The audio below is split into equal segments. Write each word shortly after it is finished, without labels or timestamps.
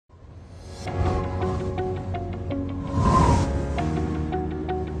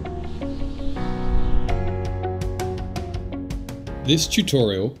This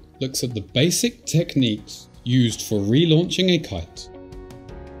tutorial looks at the basic techniques used for relaunching a kite.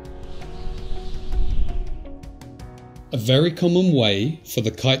 A very common way for the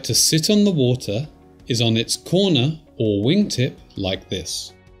kite to sit on the water is on its corner or wingtip like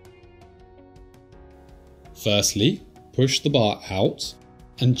this. Firstly, push the bar out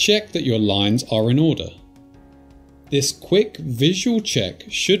and check that your lines are in order. This quick visual check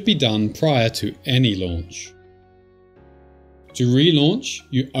should be done prior to any launch. To relaunch,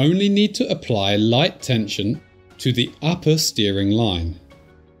 you only need to apply light tension to the upper steering line.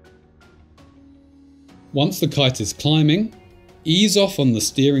 Once the kite is climbing, ease off on the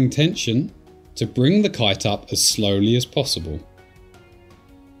steering tension to bring the kite up as slowly as possible.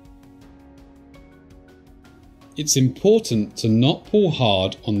 It's important to not pull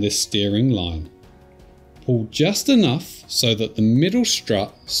hard on this steering line. Pull just enough so that the middle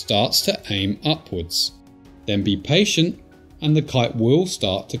strut starts to aim upwards. Then be patient and the kite will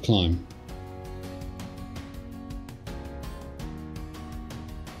start to climb.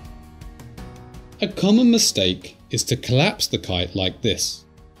 A common mistake is to collapse the kite like this.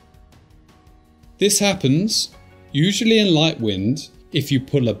 This happens, usually in light wind, if you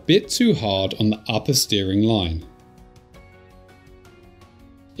pull a bit too hard on the upper steering line.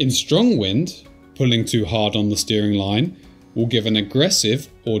 In strong wind, pulling too hard on the steering line will give an aggressive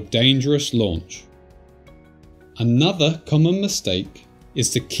or dangerous launch. Another common mistake is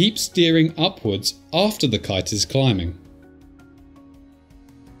to keep steering upwards after the kite is climbing.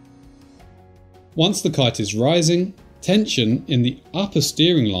 Once the kite is rising, tension in the upper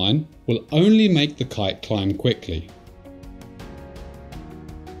steering line will only make the kite climb quickly.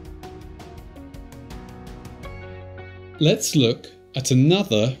 Let's look at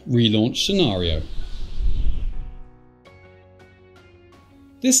another relaunch scenario.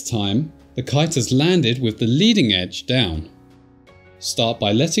 This time, the kite has landed with the leading edge down. Start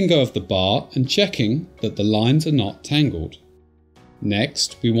by letting go of the bar and checking that the lines are not tangled.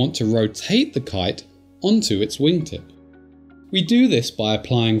 Next, we want to rotate the kite onto its wingtip. We do this by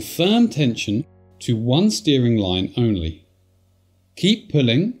applying firm tension to one steering line only. Keep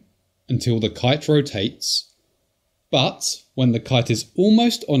pulling until the kite rotates, but when the kite is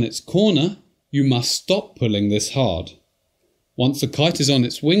almost on its corner, you must stop pulling this hard. Once the kite is on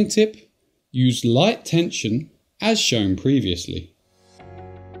its wingtip, use light tension as shown previously.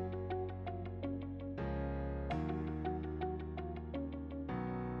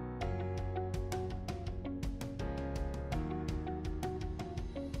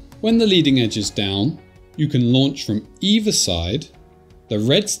 When the leading edge is down, you can launch from either side. The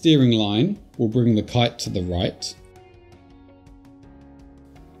red steering line will bring the kite to the right.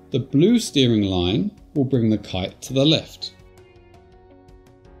 The blue steering line will bring the kite to the left.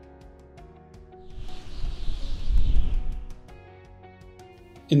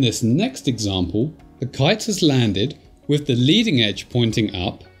 In this next example, the kite has landed with the leading edge pointing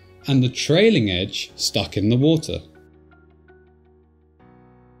up and the trailing edge stuck in the water.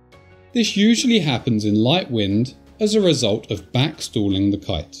 This usually happens in light wind as a result of backstalling the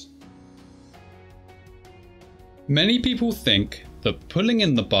kite. Many people think that pulling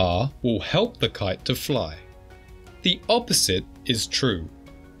in the bar will help the kite to fly. The opposite is true.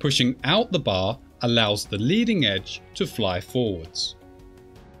 Pushing out the bar allows the leading edge to fly forwards.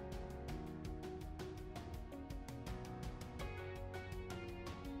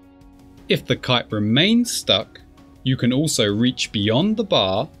 If the kite remains stuck, you can also reach beyond the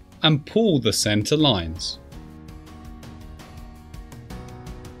bar and pull the center lines.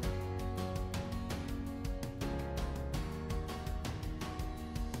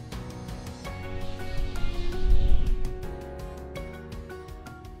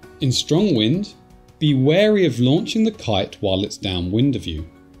 In strong wind, be wary of launching the kite while it's downwind of you.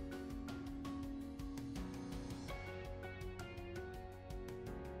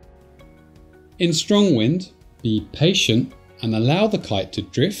 In strong wind, be patient and allow the kite to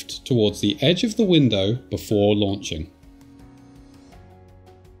drift towards the edge of the window before launching.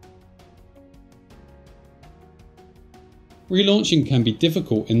 Relaunching can be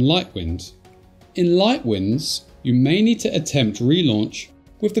difficult in light wind. In light winds, you may need to attempt relaunch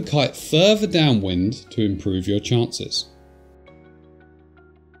with the kite further downwind to improve your chances.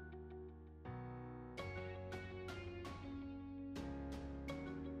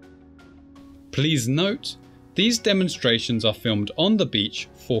 Please note, these demonstrations are filmed on the beach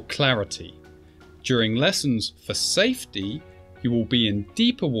for clarity. During lessons for safety, you will be in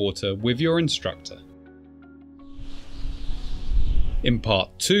deeper water with your instructor. In part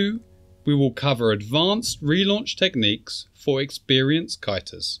 2, we will cover advanced relaunch techniques for experienced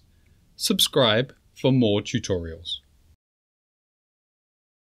kiters. Subscribe for more tutorials.